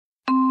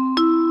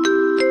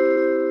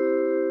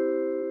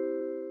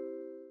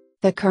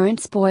The current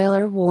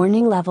spoiler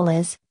warning level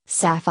is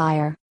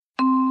Sapphire.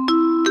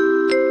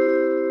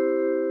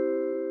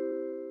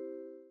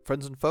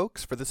 Friends and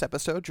folks, for this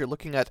episode, you're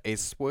looking at a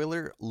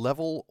spoiler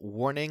level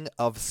warning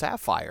of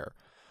Sapphire.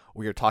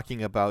 We are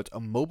talking about a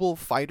Mobile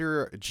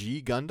Fighter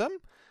G Gundam,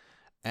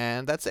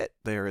 and that's it.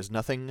 There is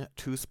nothing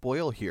to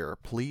spoil here.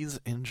 Please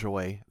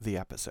enjoy the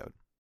episode.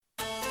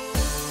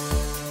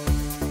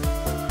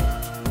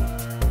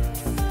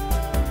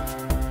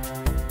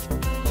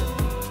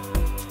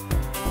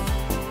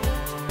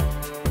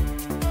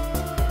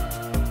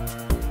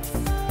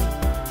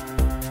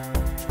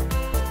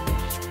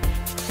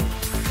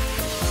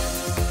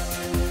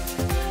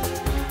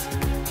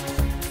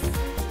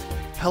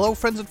 Hello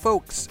friends and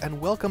folks, and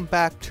welcome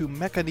back to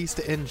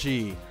Mechanista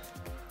NG.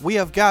 We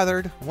have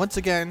gathered, once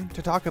again,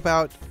 to talk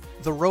about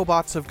the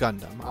robots of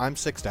Gundam. I'm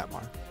Six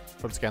Detmar,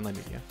 from Scanline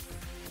Media.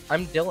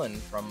 I'm Dylan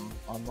from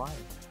Online.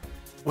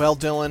 Well,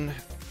 Dylan,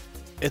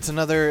 it's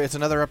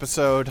another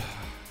episode.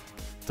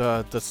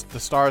 The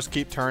stars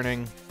keep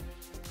turning.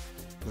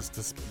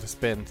 The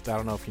spin. I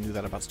don't know if you knew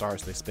that about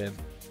stars, they spin.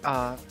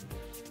 I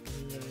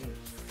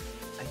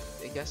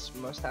guess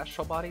most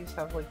astral bodies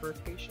have, like,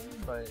 rotation,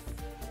 but...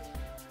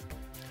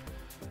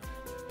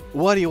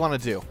 What do you want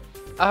to do?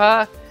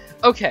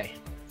 Okay.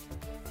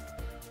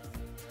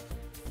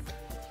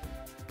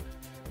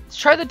 Let's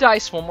try the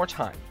dice one more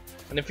time.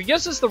 And if he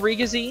gives us the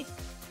Rigazi,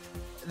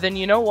 then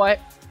you know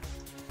what?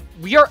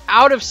 We are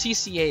out of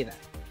CCA then.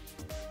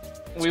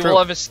 We will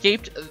have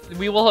escaped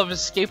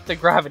the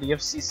gravity of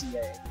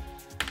CCA.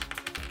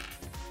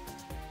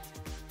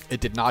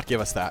 It did not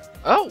give us that.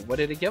 Oh, what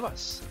did it give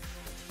us?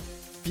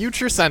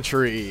 Future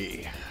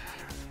Century.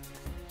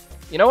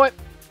 You know what?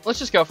 Let's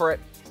just go for it.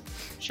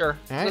 Sure.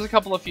 Right. There's a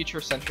couple of future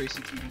century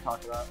suits we can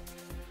talk about.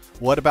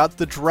 What about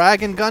the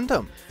Dragon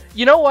Gundam?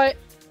 You know what?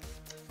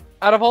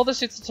 Out of all the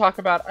suits to talk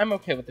about, I'm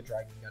okay with the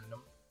Dragon Gundam.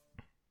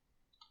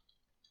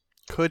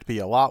 Could be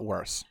a lot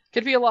worse.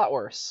 Could be a lot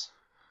worse.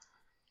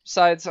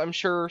 Besides, I'm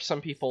sure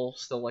some people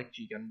still like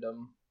G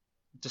Gundam,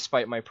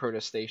 despite my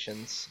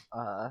protestations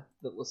that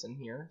listen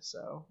here,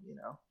 so, you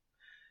know.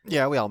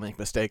 Yeah, we all make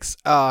mistakes.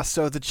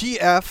 So the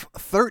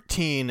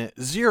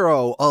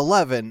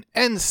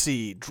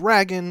GF13011NC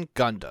Dragon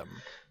Gundam.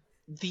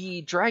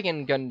 The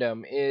Dragon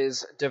Gundam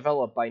is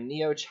developed by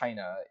Neo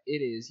China.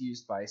 It is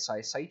used by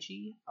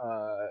Saichi,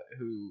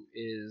 who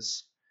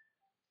is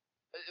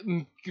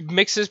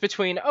mixes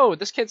between, oh,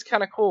 this kid's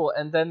kind of cool,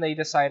 and then they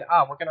decide,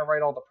 we're gonna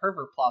write all the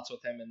pervert plots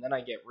with him, and then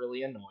I get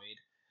really annoyed.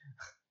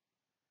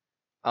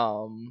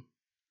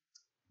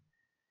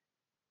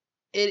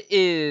 It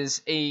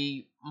is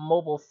a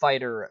mobile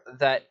fighter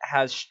that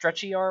has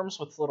stretchy arms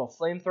with little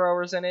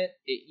flamethrowers in it.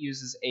 It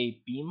uses a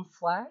beam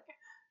flag,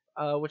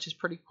 which is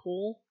pretty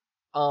cool.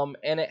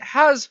 And it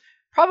has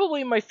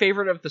probably my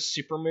favorite of the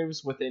super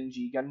moves within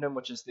G Gundam,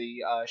 which is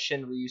the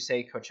Shin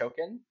Ryusei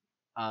Kochoken,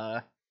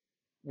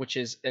 which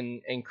is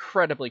an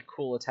incredibly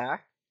cool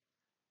attack,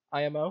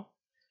 IMO.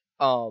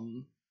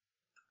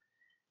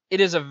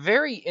 It is a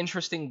very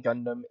interesting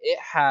Gundam. It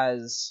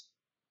has,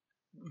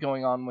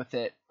 going on with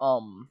it,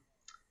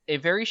 a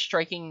very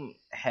striking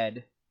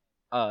head.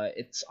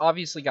 It's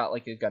obviously got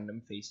like a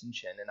Gundam face and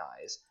chin and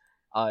eyes.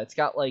 It's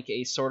got like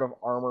a sort of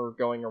armor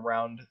going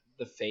around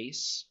the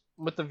face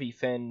with the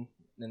V-fin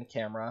and the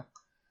camera.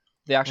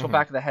 The actual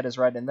back of the head is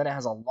red, and then it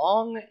has a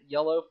long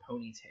yellow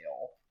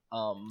ponytail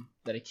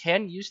that it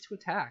can use to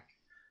attack.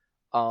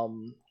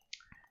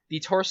 The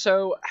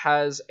torso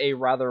has a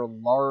rather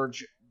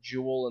large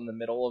jewel in the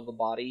middle of the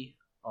body,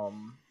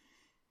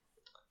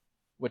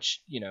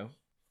 which, you know,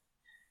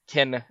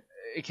 can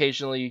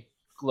occasionally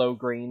glow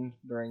green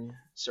during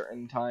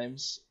certain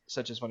times,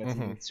 such as when it's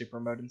in super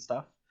mode and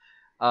stuff.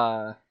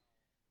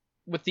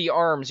 With the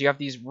arms, you have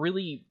these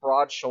really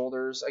broad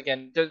shoulders.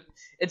 Again,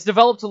 it's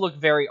developed to look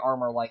very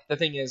armor-like. The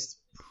thing is,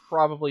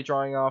 probably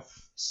drawing off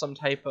some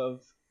type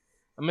of...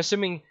 I'm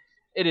assuming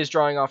it is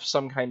drawing off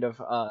some kind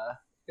of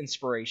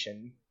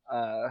inspiration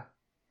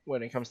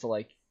when it comes to,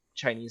 like,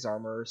 Chinese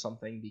armor or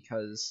something,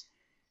 because,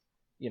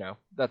 you know,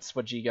 that's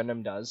what G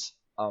Gundam does.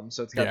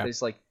 So it's got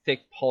these like thick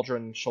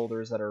pauldron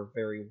shoulders that are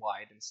very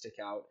wide and stick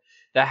out,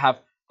 that have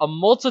a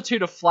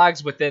multitude of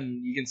flags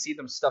within. You can see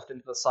them stuffed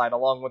into the side,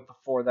 along with the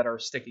 4 that are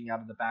sticking out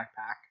of the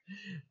backpack.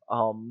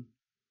 And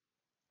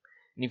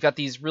you've got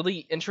these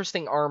really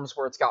interesting arms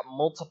where it's got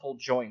multiple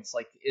joints.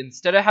 Like,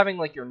 instead of having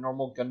like your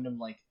normal Gundam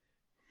like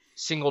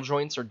single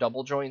joints or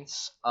double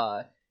joints,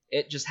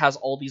 it just has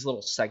all these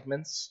little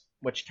segments,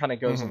 which kind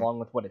of goes along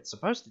with what it's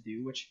supposed to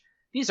do, which...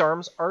 These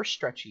arms are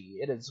stretchy.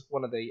 It is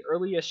one of the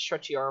earliest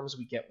stretchy arms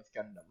we get with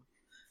Gundam,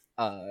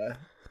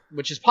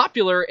 which is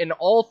popular in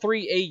all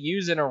 3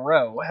 AUs in a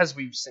row, as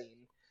we've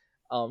seen.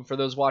 For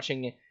those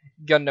watching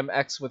Gundam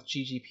X with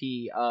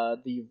GGP,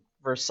 the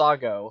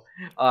Versago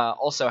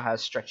also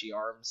has stretchy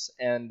arms,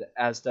 and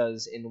as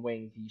does in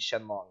Wing the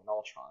Shenlong and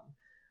Ultron.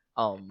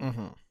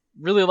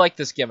 Really like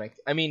this gimmick.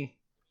 I mean,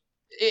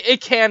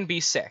 it can be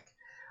sick.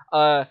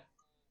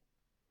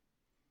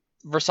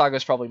 Versago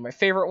is probably my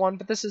favorite one,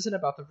 but this isn't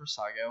about the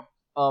Versago.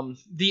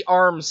 The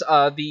arms,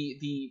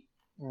 the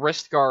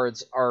wrist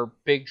guards are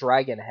big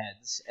dragon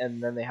heads,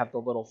 and then they have the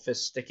little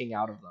fists sticking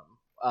out of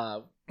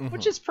them,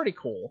 which is pretty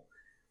cool.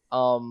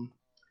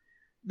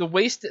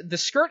 The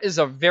skirt is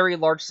a very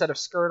large set of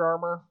skirt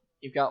armor.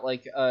 You've got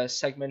like a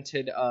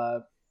segmented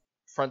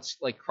front,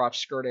 like crotch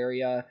skirt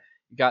area.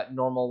 You got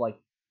normal, like,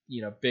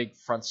 big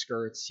front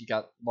skirts. You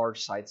got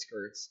large side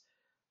skirts.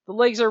 The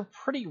legs are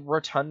pretty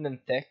rotund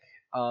and thick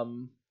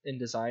in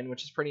design,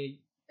 which is pretty.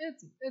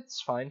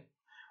 It's fine.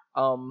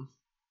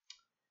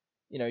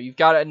 You've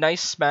got a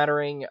nice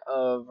smattering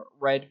of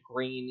red,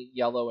 green,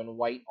 yellow, and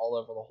white all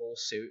over the whole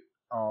suit.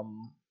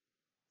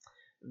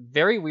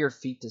 Very weird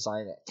feet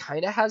design. It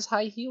kind of has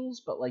high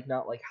heels, but like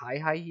not like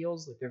high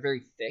heels. Like they're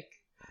very thick.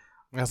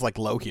 It has like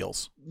low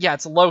heels. Yeah,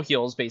 it's low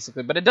heels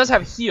basically, but it does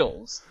have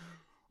heels.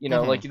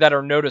 Like that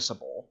are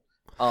noticeable.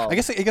 I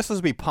guess those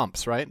would be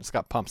pumps, right? It's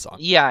got pumps on.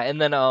 Yeah,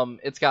 and then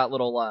it's got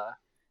little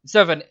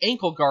instead of an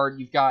ankle guard,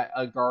 you've got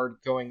a guard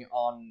going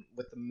on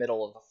with the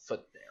middle of the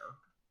foot there.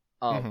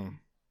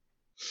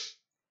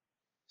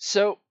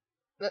 So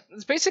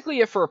that's basically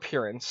it for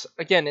appearance.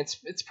 Again,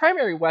 its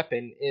primary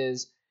weapon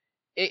is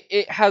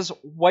it has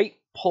white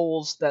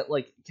poles that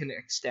like can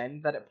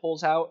extend, that it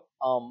pulls out.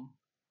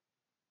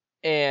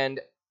 And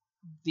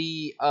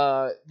they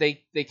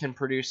can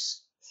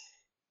produce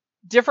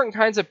different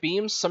kinds of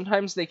beams.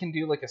 Sometimes they can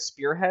do like a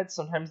spearhead.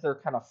 Sometimes they're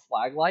kind of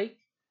flag-like.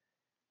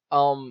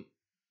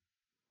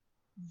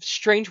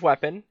 Strange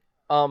weapon.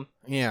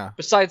 Yeah.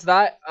 Besides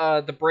that,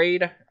 the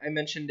braid I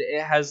mentioned,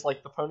 it has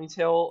like the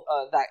ponytail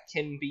that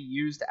can be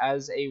used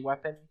as a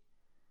weapon,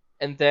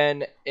 and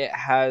then it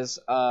has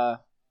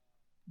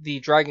the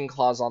dragon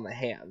claws on the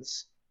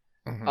hands.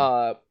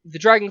 The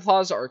dragon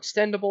claws are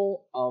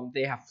extendable.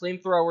 They have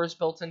flamethrowers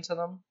built into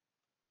them.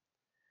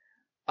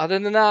 Other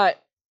than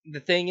that, the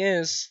thing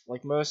is,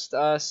 like most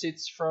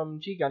suits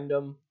from G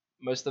Gundam,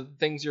 most of the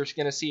things you're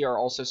going to see are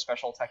also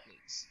special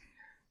techniques.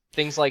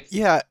 Things like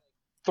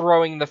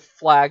throwing the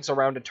flags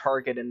around a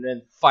target and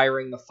then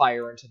firing the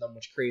fire into them,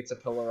 which creates a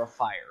pillar of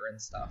fire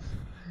and stuff.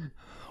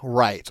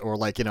 Right, or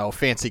like,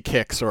 fancy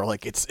kicks, or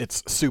like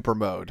it's super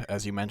mode,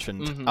 as you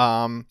mentioned.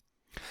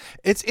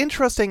 It's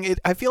interesting.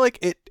 I feel like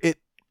it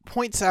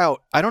points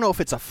out, I don't know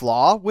if it's a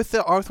flaw with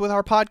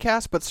our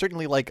podcast, but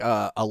certainly like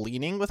a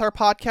leaning with our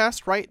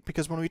podcast, right?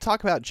 Because when we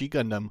talk about G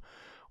Gundam,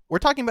 we're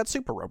talking about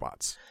super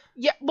robots.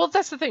 Yeah, well,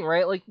 that's the thing,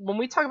 right? Like when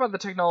we talk about the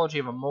technology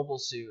of a mobile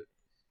suit,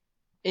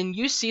 in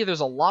UC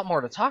there's a lot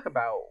more to talk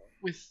about.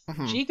 With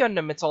G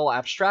Gundam, it's all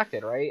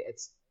abstracted, right?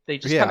 They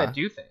just kind of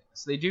do things.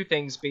 They do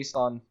things based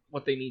on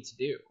what they need to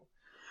do.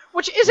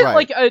 Which isn't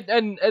like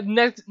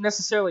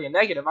necessarily a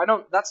negative.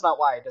 That's not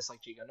why I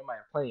dislike G Gundam. I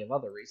have plenty of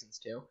other reasons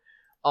too.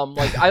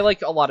 Like I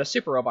like a lot of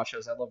super robot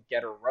shows. I love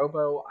Getter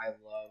Robo. I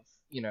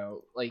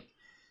love, like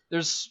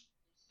there's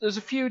a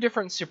few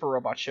different super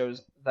robot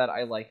shows that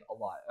I like a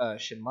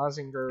lot. Shin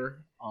Mazinger.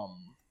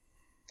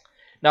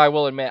 Now I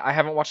will admit I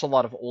haven't watched a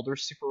lot of older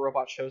super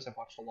robot shows. I've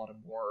watched a lot of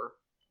more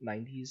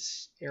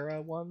 90s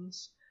era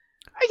ones.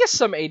 I guess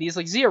some 80s,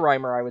 like Zia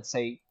Reimer, I would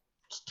say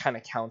kind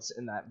of counts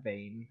in that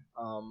vein.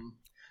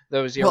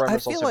 Though Zia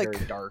Reimer's also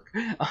very dark.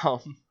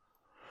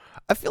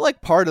 I feel like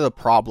part of the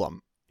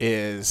problem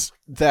is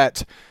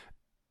that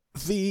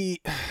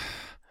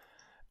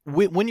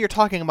when you're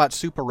talking about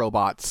super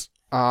robots,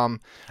 I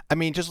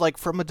mean, just like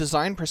from a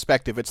design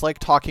perspective, it's like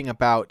talking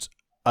about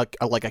a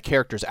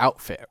character's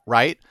outfit,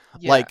 right?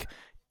 Yeah. Like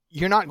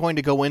you're not going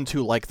to go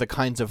into like the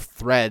kinds of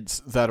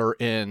threads that are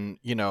in,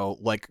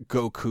 like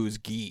Goku's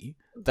gi.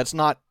 That's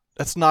not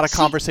a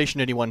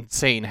conversation anyone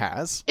sane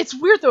has. It's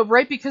weird though,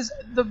 right? Because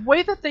the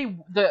way that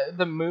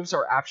the moves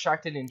are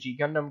abstracted in G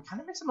Gundam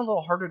kind of makes them a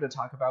little harder to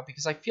talk about,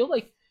 because I feel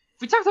like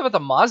if we talked about the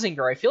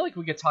Mazinger, I feel like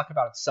we could talk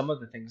about some of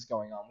the things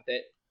going on with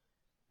it.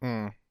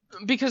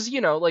 Because,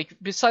 like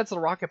besides the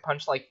rocket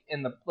punch, like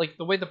in the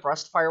way the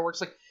breast fire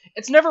works, like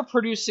it's never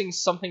producing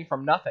something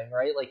from nothing,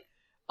 right? Like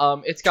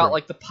it's got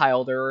like the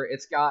Pilder,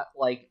 it's got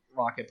like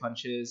rocket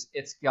punches,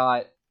 it's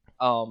got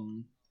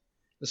the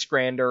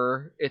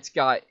Scrander, it's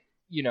got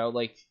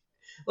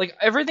like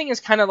everything is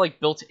kind of like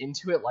built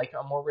into it like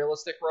a more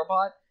realistic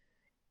robot.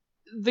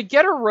 The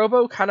Getter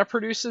Robo kind of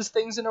produces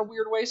things in a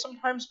weird way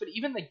sometimes, but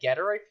even the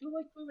Getter, I feel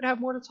like we would have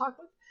more to talk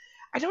with.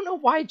 I don't know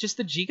why, just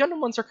the G Gundam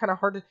ones are kind of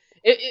hard to...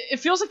 It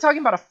feels like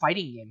talking about a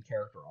fighting game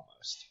character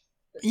almost.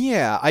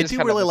 Yeah, I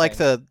do really like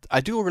the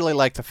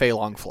Fei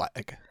Long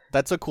flag.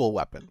 That's a cool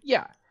weapon.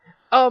 Yeah.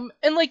 And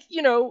like,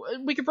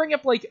 we could bring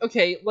up like,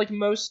 okay, like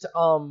most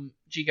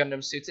G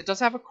Gundam suits, it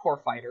does have a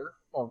core fighter,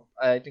 or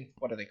I think,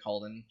 what are they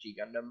called in G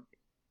Gundam?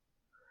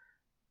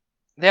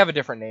 They have a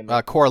different name.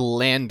 Core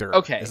Lander.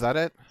 Okay. Is that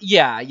it?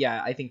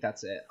 Yeah, I think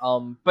that's it.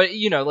 But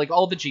like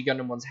all the G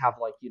Gundam ones have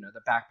like, the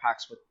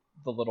backpacks with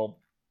the little,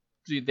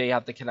 they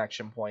have the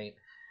connection point.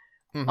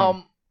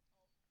 But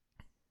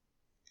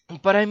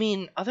I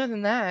mean, other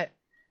than that,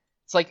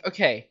 it's like,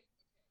 okay,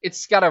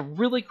 it's got a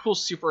really cool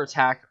super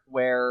attack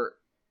where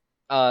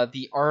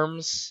the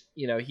arms,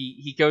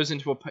 he goes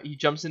into he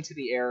jumps into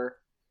the air,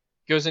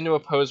 goes into a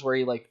pose where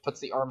he like puts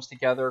the arms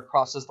together,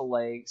 crosses the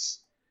legs,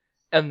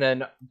 and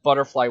then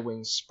butterfly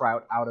wings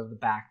sprout out of the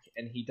back,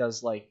 and he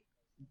does like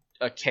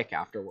a kick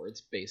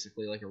afterwards,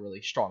 basically like a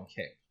really strong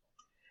kick.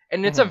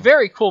 And it's a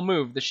very cool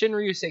move. The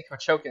Shinryusei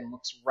Kochoken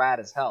looks rad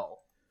as hell.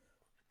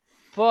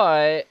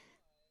 But,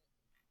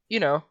 you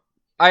know,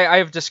 I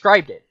have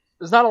described it.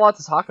 There's not a lot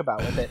to talk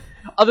about with it,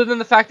 other than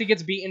the fact it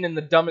gets beaten in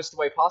the dumbest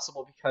way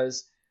possible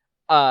because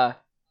Domon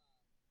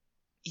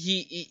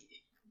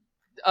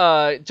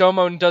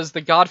does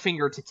the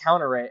Godfinger to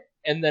counter it,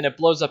 and then it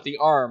blows up the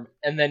arm,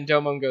 and then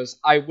Domon goes,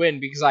 I win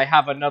because I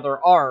have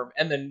another arm,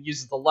 and then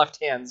uses the left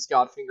hand's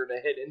Godfinger to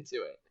hit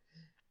into it.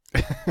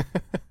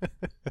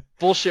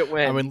 Bullshit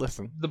win. I mean,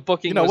 listen. The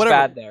booking was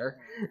bad there.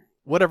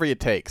 Whatever it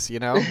takes,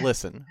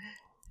 listen.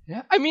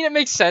 Yeah, I mean, it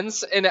makes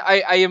sense, and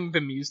I am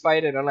bemused by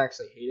it. I don't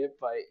actually hate it,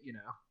 but,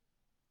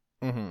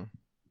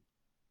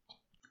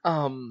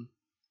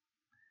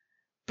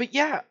 But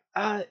yeah,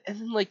 and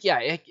then, like, yeah,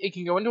 it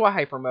can go into a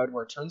hyper mode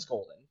where it turns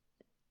golden.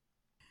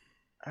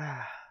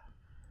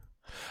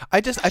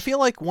 I feel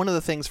like one of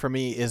the things for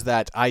me is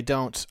that I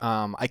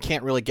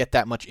can't really get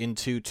that much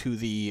into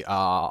the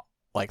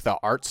like the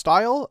art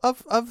style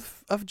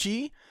of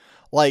G.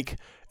 Like,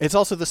 it's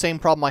also the same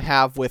problem I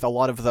have with a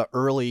lot of the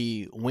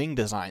early wing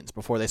designs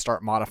before they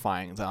start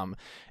modifying them.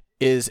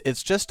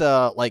 It's just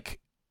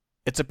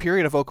it's a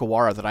period of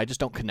Okawara that I just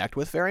don't connect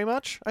with very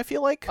much, I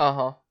feel like.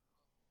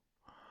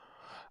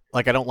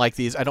 Like, I don't like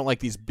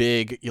these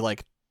big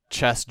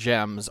chest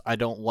gems. I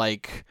don't know.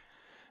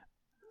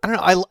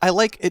 I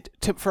like it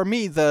for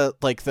me,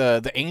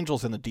 the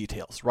angels and the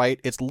details, right?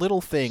 It's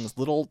little things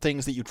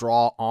that you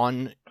draw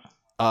on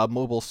a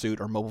mobile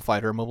suit or mobile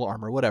fighter, or mobile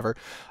armor, whatever,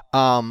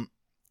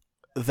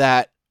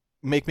 that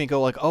make me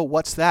go like, oh,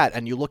 what's that?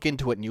 And you look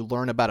into it and you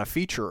learn about a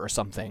feature or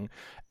something.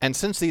 And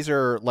since these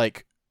are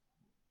like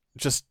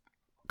just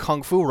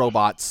kung fu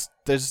robots,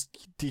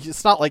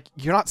 it's not like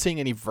you're not seeing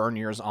any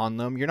verniers on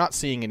them. You're not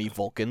seeing any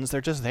Vulcans.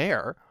 They're just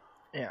there.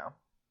 Yeah.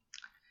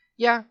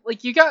 Yeah,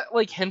 like, you got,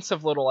 like, hints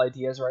of little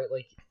ideas, right?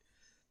 Like,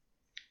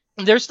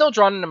 they're still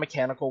drawn in a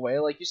mechanical way.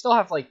 Like, you still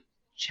have, like,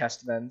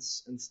 chest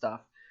vents and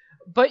stuff.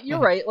 But you're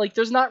right, like,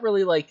 there's not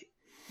really, like,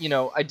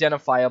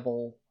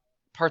 identifiable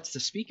parts to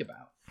speak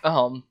about.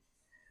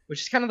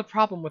 Which is kind of the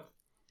problem with,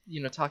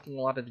 talking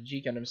a lot of the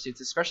G Gundam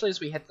suits, especially as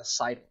we hit the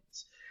side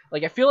ones.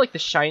 Like, I feel like the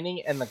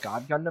Shining and the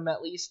God Gundam,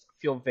 at least,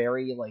 feel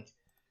very, like,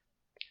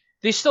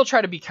 they still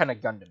try to be kind of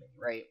Gundam-y,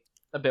 right?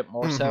 A bit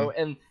more so,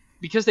 and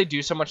because they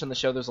do so much in the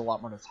show, there's a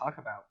lot more to talk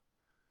about.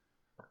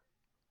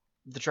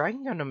 The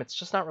Dragon Gundam, it's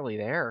just not really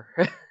there.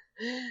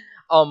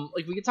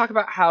 Like, we could talk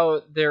about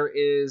how there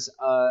is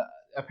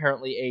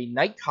apparently a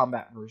night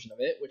combat version of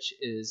it, which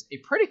is a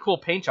pretty cool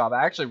paint job.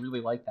 I actually really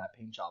like that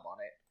paint job on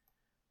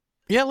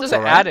it. Yeah, it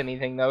doesn't add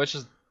anything, though. It's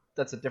just,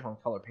 that's a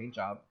different color paint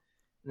job.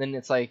 And then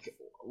it's like,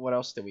 what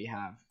else do we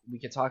have? We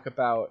could talk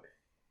about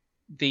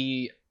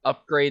the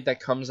upgrade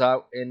that comes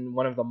out in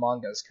one of the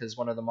mangas, because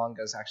one of the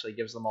mangas actually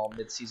gives them all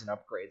mid-season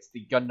upgrades.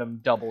 The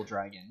Gundam Double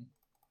Dragon.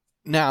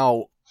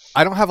 Now,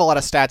 I don't have a lot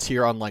of stats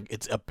here on like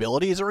its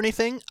abilities or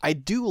anything. I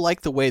do like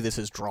the way this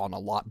is drawn a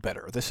lot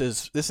better. This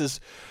is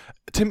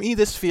to me,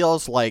 this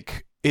feels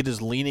like it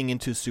is leaning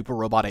into Super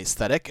Robot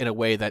aesthetic in a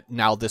way that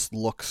now this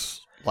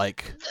looks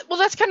like. Well,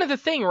 that's kind of the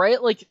thing, right?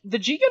 Like, the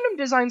G Gundam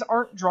designs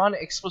aren't drawn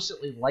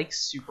explicitly like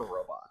Super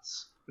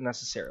Robots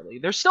necessarily.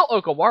 They're still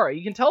Okawara.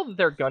 You can tell that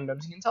they're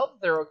Gundams. You can tell that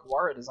they're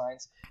Okawara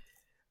designs.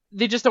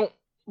 They just don't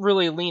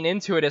really lean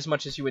into it as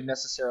much as you would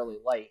necessarily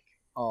like.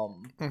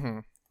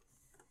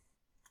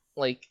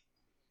 Like,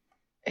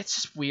 it's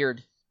just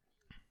weird.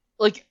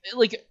 Like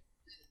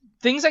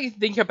things I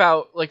think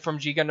about, like, from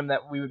G Gundam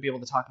that we would be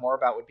able to talk more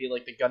about would be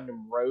like the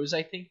Gundam Rose,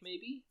 I think,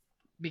 maybe,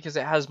 because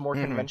it has more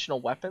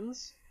conventional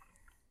weapons.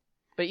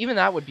 But even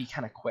that would be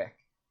kind of quick.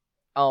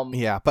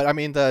 Yeah, but I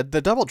mean the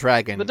Double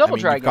Dragon. Dragon.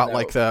 You've got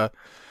like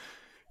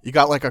you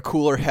got like a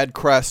cooler head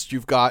crest.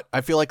 You've got.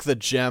 I feel like the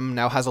gem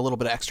now has a little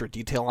bit of extra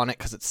detail on it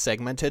because it's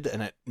segmented,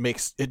 and it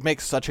makes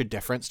such a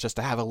difference just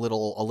to have a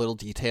little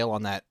detail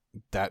on that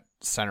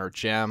center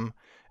gem.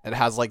 It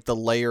has like the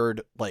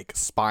layered like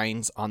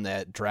spines on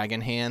the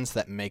dragon hands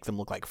that make them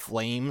look like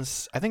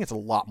flames. I think it's a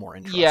lot more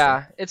interesting.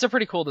 Yeah, it's a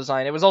pretty cool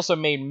design. It was also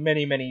made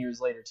many, many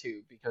years later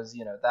too, because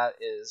that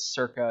is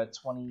circa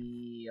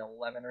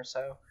 2011 or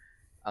so.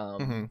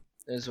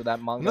 Is with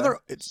that manga.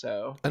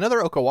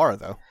 Another Okawara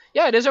though.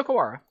 Yeah, it is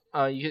Okawara.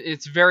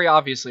 It's very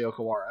obviously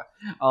Okawara.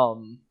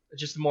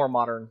 Just more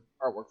modern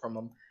artwork from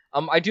them.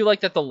 I do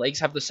like that the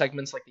legs have the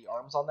segments like the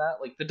arms on that.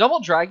 Like the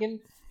Double Dragon,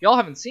 y'all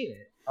haven't seen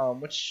it.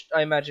 Which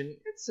I imagine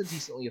it's a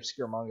decently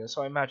obscure manga,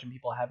 so I imagine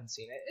people haven't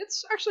seen it.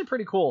 It's actually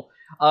pretty cool.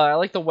 I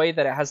like the way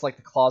that it has like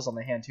the claws on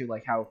the hand too,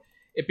 like how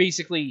it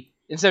basically,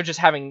 instead of just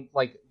having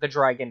like the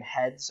dragon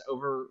heads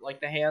over like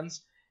the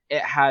hands,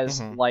 it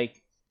has like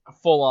a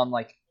full on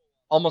like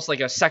almost like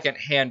a second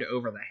hand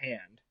over the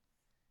hand.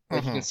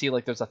 Like you can see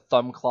like there's a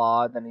thumb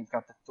claw, then you've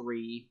got the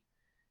three.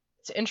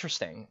 It's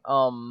interesting.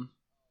 Cool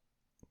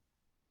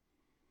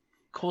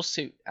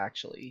suit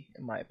actually,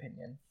 in my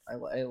opinion. I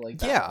like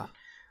that. Yeah.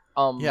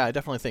 Yeah, I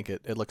definitely think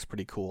it looks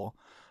pretty cool.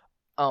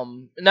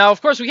 Now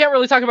of course we can't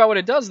really talk about what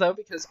it does though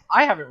because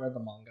I haven't read the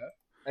manga.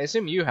 I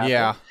assume you have.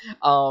 Yeah.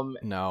 Um,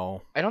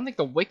 No. I don't think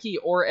the wiki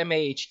or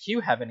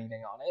MAHQ have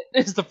anything on it.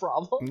 Is the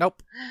problem?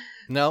 Nope.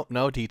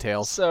 No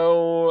details.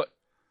 So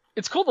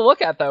it's cool to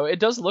look at though. It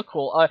does look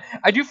cool.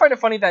 I do find it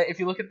funny that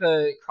if you look at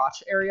the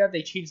crotch area,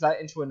 they changed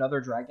that into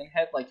another dragon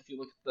head. Like if you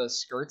look at the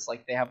skirts,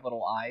 like they have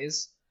little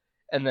eyes,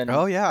 and then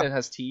Oh, yeah. it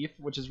has teeth,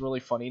 which is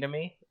really funny to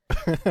me.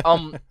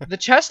 The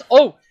chest.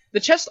 Oh, the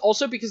chest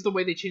also because the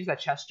way they changed that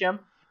chest gem,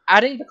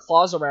 adding the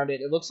claws around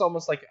it, it looks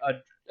almost like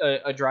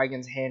a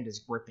dragon's hand is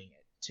gripping it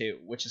too,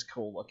 which is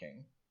cool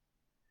looking.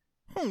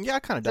 Yeah,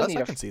 it kind of does.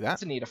 I can see that.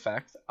 It's a neat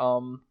effect.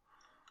 And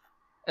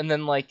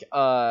then like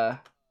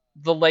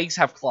the legs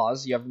have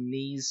claws. You have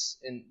knees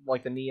and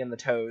like the knee and the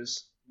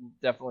toes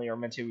definitely are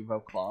meant to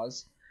evoke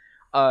claws.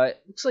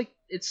 It looks like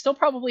it still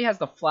probably has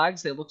the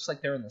flags that looks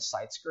like they're in the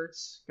side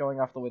skirts,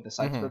 going off the way the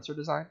side skirts are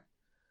designed.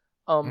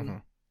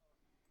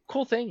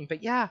 Cool thing,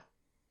 but yeah,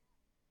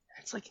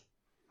 it's like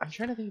I'm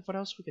trying to think of what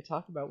else we could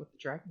talk about with the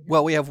dragon.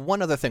 Well, we have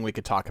one other thing we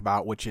could talk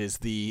about, which is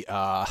the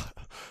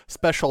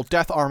special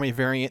Death Army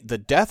variant, the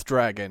Death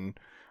Dragon,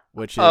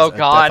 which is a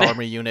Death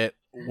Army unit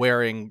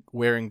wearing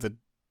the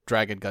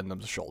Dragon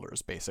Gundam's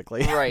shoulders,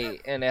 basically.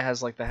 Right, and it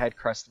has like the head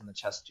crest and the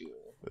chest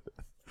jewel.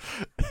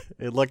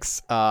 It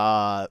looks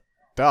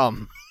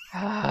dumb.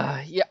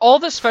 Yeah, all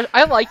the special.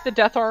 I like the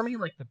Death Army,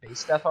 like the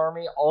base Death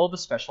Army. All the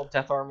special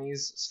Death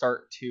Armies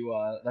start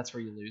to. That's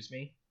where you lose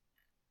me.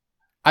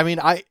 I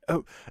mean,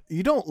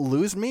 you don't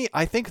lose me.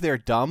 I think they're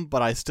dumb,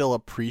 but I still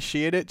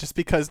appreciate it just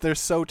because they're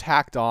so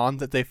tacked on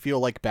that they feel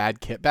like bad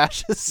kit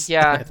bashes.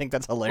 Yeah, I think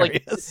that's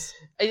hilarious.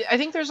 Like, I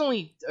think there's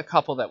only a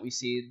couple that we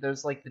see.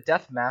 There's like the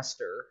Death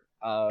Master,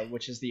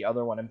 which is the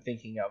other one I'm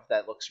thinking of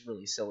that looks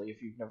really silly.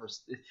 If you've never,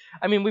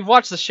 I mean, we've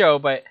watched the show,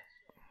 but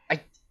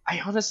I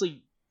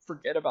honestly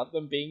forget about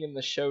them being in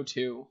the show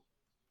too.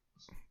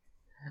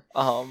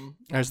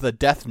 There's the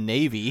Death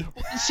Navy.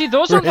 See,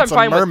 those ones I'm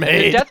fine with. The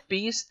mermaid. Death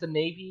Beast, the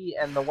Navy,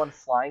 and the one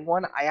flying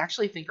one, I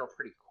actually think are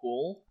pretty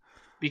cool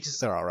because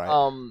They're all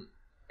right.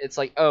 It's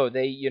like, oh,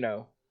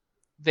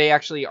 they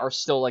actually are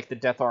still like the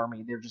Death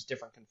Army. They're just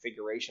different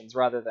configurations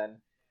rather than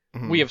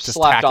we have just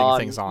slapped tacking on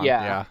things on.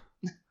 Yeah.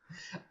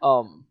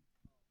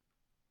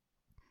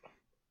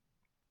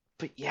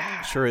 But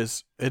yeah,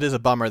 it is a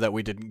bummer that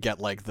we didn't get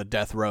like the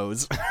Death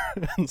Rose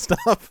and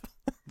stuff.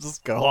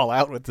 Just go all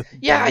out with it.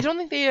 Yeah, I don't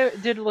think they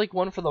did like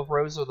one for the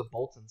Rose or the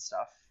Bolt and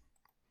stuff.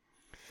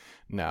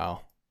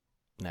 No.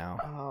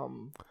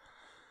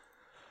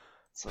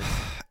 It's like...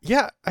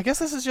 Yeah, I guess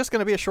this is just going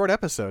to be a short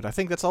episode. I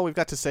think that's all we've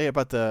got to say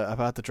about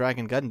the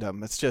Dragon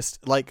Gundam. It's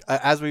just like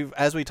as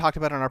we talked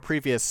about on our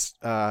previous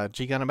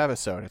G Gundam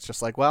episode. It's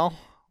just like, well,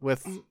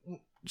 with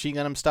G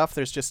Gundam stuff,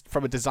 there's just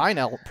from a design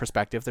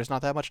perspective, there's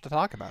not that much to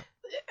talk about.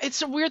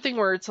 It's a weird thing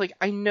where it's like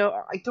I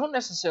don't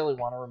necessarily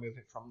want to remove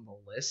it from the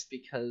list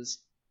because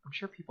I'm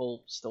sure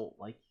people still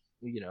like,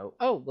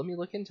 oh, let me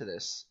look into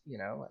this,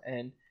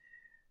 and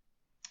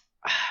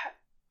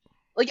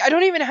like I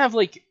don't even have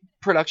like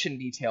production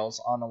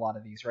details on a lot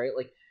of these, right?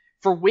 Like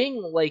for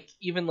Wing, like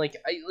even like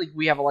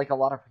we have like a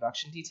lot of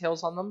production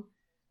details on them.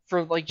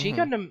 For like G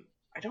Gundam,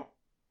 I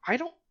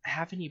don't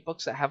have any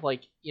books that have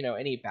like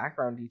any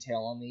background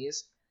detail on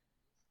these.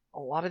 A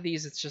lot of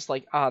these, it's just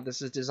like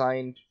this is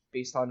designed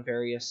based on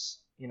various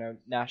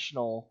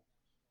national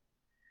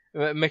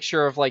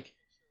mixture of like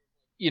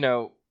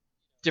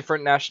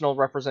different national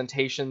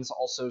representations,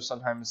 also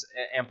sometimes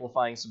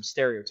amplifying some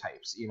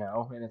stereotypes,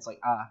 and it's like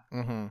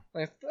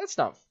like, that's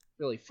not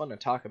really fun to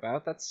talk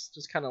about. That's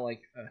just kind of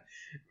like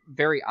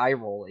very eye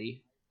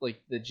rolly, like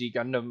the G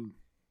Gundam,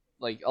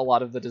 like a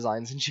lot of the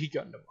designs in G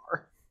Gundam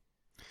are.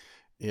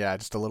 Yeah,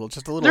 just a little.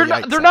 They're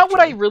not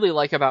what I really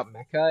like about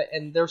Mecha,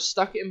 and they're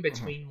stuck in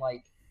between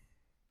like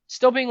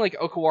still being like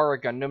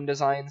Okawara Gundam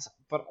designs,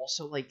 but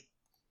also like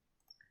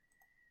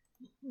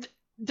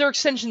they're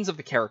extensions of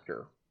the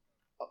character.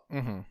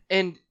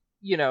 And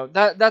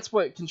that's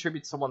what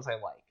contributes to ones I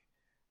like.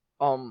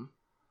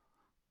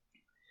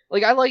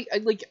 Like I like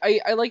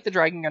the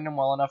Dragon Gundam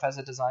well enough as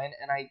a design,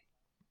 and I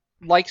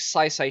like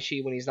Sai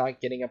Saishi when he's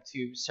not getting up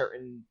to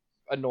certain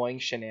annoying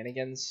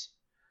shenanigans.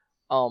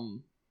 But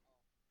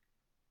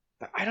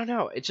I don't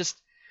know. It just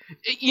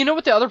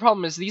what the other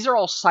problem is? These are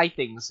all side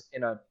things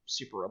in a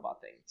Super Robot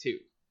thing too,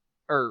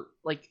 or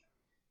like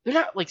they're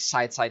not like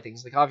side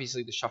things. Like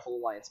obviously the Shuffle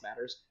Alliance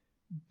matters.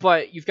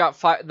 But you've got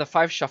the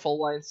 5 Shuffle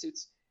Alliance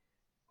suits.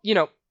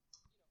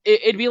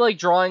 It'd be like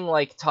drawing,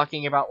 like,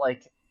 talking about,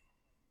 like,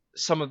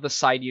 some of the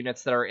side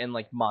units that are in,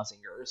 like,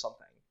 Mazinger or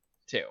something,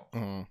 too.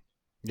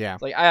 Yeah.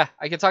 It's like,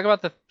 I could talk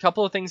about the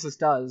couple of things this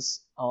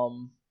does.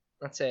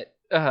 That's it.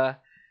 I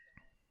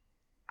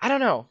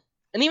don't know.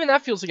 And even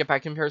that feels like a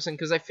bad comparison,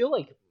 because I feel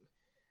like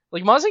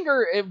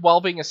Mazinger,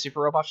 while being a Super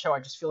Robot show, I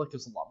just feel like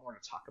there's a lot more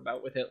to talk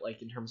about with it,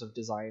 like, in terms of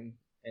design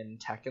and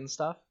tech and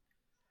stuff.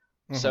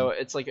 So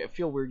it's like I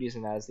feel weird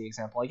using that as the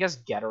example. I guess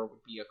Getter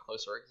would be a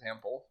closer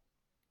example.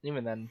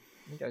 Even then,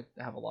 I think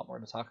I have a lot more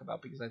to talk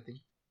about because I think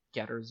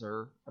Getters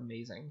are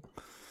amazing.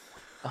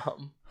 I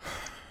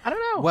don't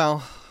know.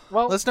 Well,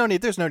 Well, there's no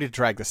need to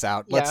drag this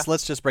out. Yeah.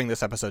 Let's just bring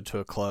this episode to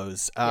a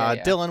close.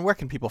 Yeah. Dylan, where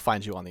can people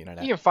find you on the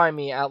internet? You can find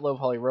me at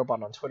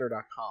LowPolyRobot on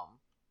Twitter.com.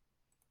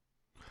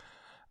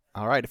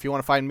 All right, if you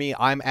want to find me,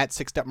 I'm at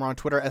Sixdetmar on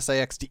Twitter,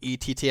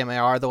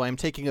 SAXDETTMAR, though I'm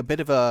taking a bit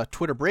of a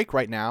Twitter break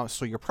right now,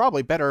 so you're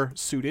probably better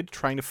suited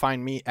trying to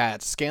find me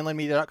at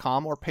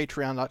scanlinemedia.com or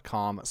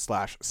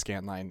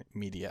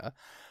patreon.com/scanlinemedia.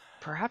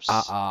 Perhaps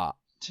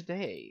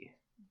today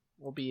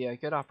will be a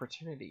good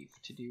opportunity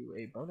to do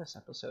a bonus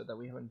episode that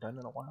we haven't done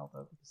in a while,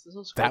 though, because this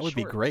is quite That would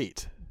be short.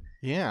 great.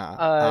 Yeah.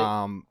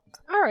 All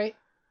right.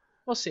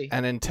 We'll see.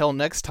 And until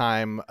next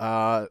time,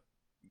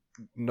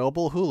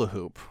 Noble Hula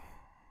Hoop.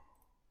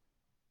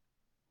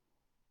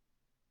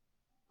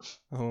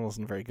 That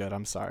wasn't very good.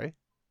 I'm sorry.